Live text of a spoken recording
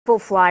Full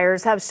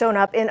flyers have shown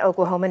up in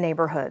Oklahoma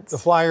neighborhoods. The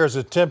flyers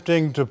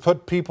attempting to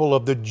put people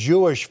of the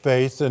Jewish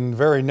faith in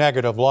very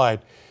negative light.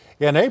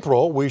 In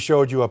April, we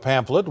showed you a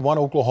pamphlet one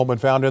Oklahoman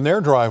found in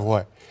their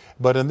driveway.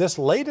 But in this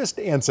latest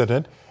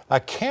incident, a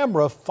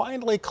camera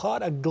finally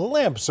caught a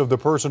glimpse of the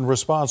person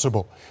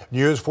responsible.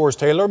 News 4's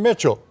Taylor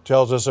Mitchell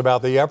tells us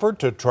about the effort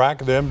to track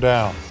them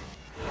down.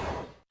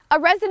 A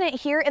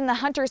resident here in the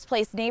Hunters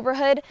Place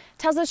neighborhood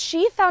tells us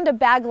she found a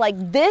bag like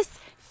this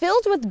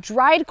filled with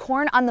dried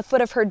corn on the foot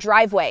of her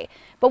driveway.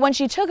 But when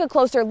she took a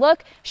closer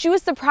look, she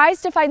was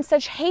surprised to find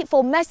such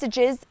hateful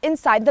messages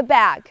inside the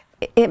bag.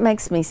 It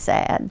makes me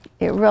sad.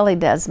 It really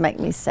does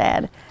make me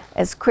sad.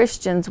 As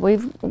Christians,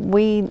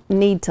 we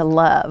need to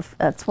love.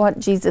 That's what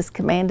Jesus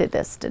commanded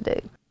us to do.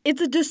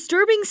 It's a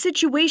disturbing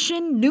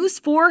situation News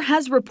 4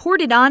 has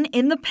reported on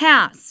in the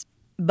past.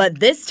 But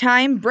this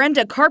time,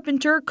 Brenda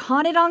Carpenter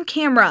caught it on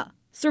camera.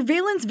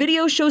 Surveillance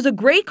video shows a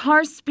gray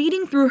car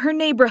speeding through her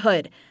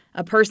neighborhood.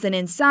 A person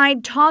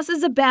inside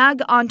tosses a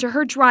bag onto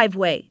her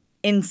driveway.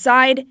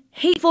 Inside,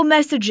 hateful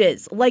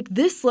messages like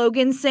this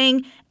slogan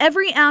saying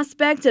every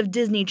aspect of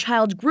Disney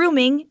child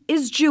grooming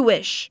is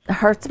Jewish. It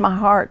hurts my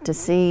heart to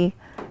see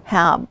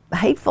how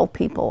hateful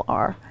people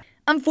are.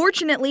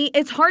 Unfortunately,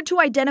 it's hard to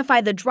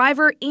identify the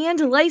driver and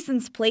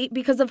license plate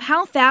because of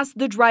how fast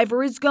the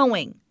driver is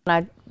going.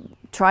 I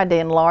tried to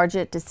enlarge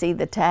it to see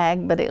the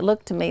tag, but it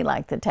looked to me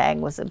like the tag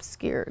was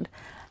obscured.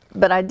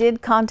 But I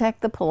did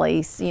contact the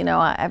police. You know,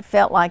 I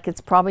felt like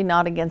it's probably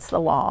not against the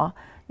law,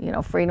 you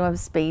know, freedom of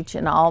speech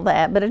and all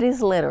that, but it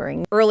is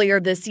littering. Earlier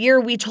this year,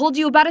 we told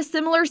you about a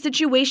similar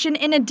situation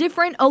in a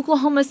different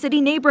Oklahoma City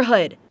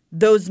neighborhood.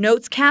 Those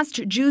notes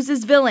cast Jews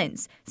as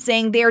villains,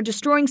 saying they are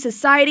destroying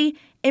society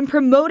and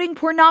promoting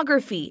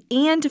pornography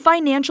and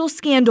financial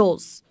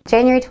scandals.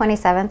 January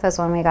 27th was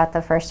when we got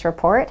the first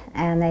report,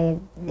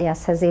 and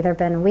has either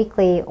been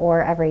weekly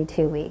or every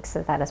 2 weeks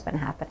that has been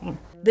happening.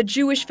 The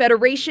Jewish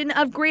Federation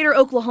of Greater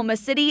Oklahoma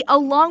City,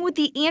 along with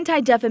the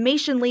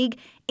Anti-Defamation League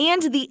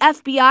and the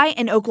FBI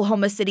and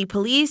Oklahoma City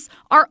Police,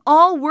 are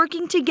all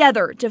working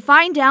together to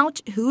find out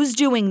who's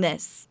doing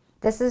this.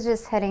 This is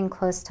just hitting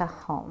close to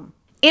home.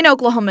 In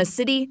Oklahoma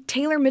City,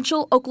 Taylor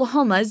Mitchell,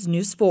 Oklahoma's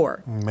News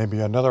 4. Maybe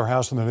another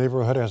house in the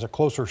neighborhood has a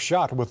closer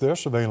shot with their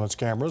surveillance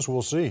cameras.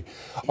 We'll see.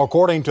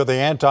 According to the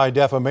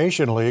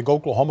Anti-Defamation League,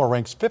 Oklahoma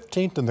ranks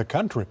 15th in the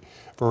country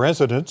for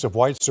incidents of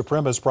white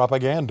supremacist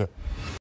propaganda.